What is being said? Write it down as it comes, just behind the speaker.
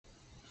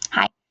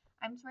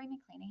I'm Tori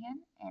McClanahan,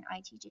 and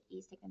I teach at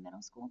East Hickman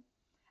Middle School.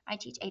 I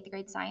teach 8th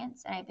grade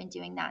science, and I've been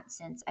doing that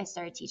since I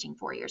started teaching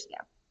 4 years ago.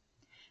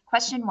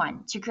 Question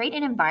 1. To create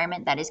an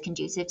environment that is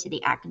conducive to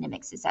the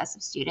academic success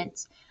of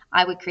students,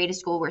 I would create a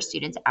school where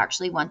students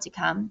actually want to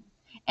come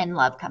and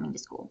love coming to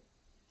school.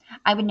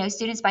 I would know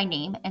students by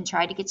name and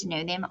try to get to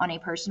know them on a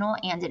personal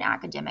and an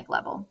academic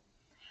level.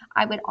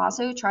 I would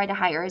also try to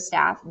hire a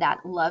staff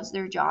that loves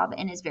their job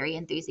and is very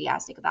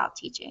enthusiastic about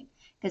teaching,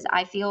 because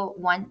I feel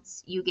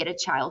once you get a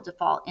child to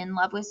fall in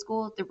love with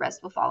school, the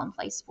rest will fall in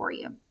place for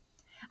you.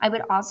 I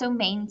would also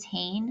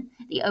maintain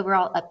the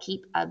overall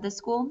upkeep of the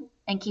school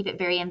and keep it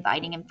very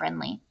inviting and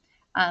friendly.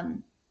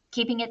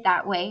 Keeping it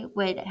that way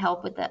would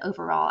help with the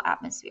overall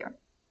atmosphere.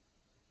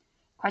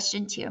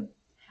 Question 2.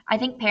 I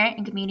think parent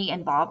and community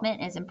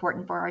involvement is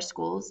important for our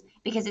schools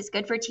because it's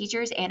good for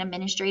teachers and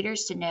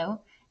administrators to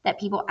know that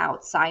people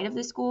outside of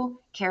the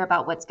school care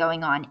about what's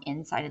going on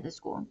inside of the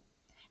school.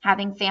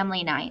 Having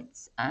family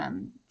nights,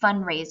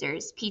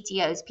 fundraisers,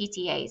 PTOs,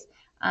 PTAs,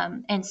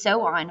 and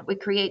so on would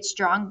create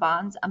strong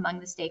bonds among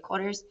the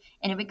stakeholders,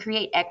 and it would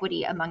create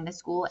equity among the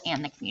school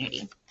and the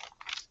community.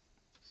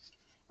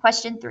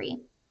 Question 3.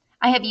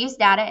 I have used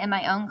data in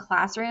my own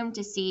classroom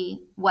to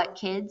see what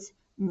kids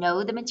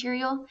know the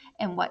material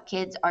and what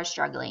kids are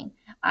struggling.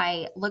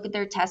 I look at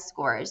their test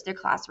scores, their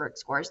classwork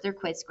scores, their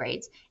quiz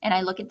grades, and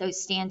I look at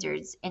those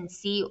standards and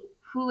see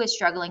who is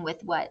struggling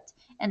with what,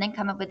 and then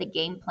come up with a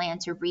game plan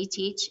to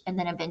reteach and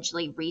then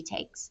eventually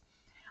retakes.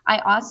 I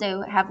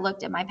also have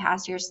looked at my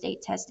past year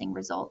state testing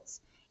results,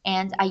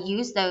 and I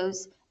use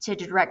those to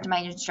direct my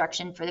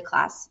instruction for the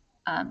class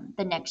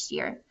the next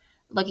year.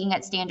 Looking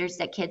at standards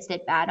that kids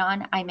did bad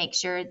on, I make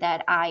sure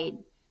that I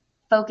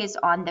focus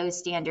on those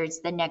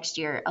standards the next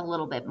year a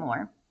little bit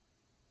more.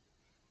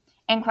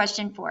 And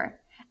question 4,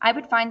 I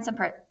would find some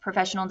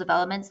professional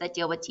developments that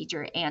deal with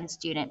teacher and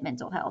student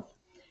mental health.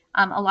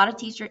 A lot of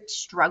teachers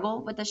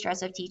struggle with the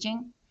stress of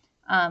teaching,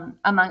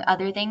 among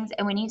other things,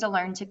 and we need to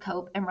learn to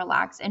cope and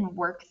relax and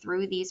work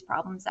through these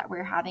problems that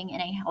we're having in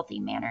a healthy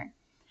manner.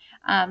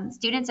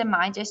 Students in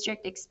my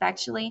district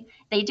especially,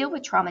 they deal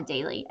with trauma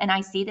daily, and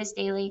I see this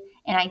daily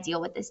and I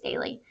deal with this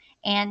daily,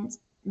 and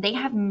they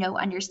have no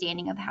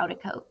understanding of how to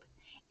cope,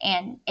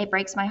 and it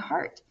breaks my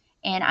heart.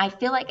 And I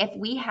feel like if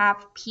we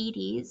have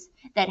PDs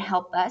that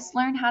help us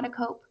learn how to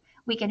cope,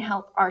 we can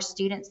help our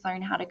students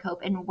learn how to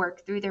cope and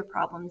work through their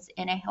problems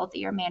in a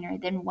healthier manner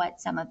than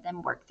what some of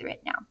them work through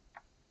it now.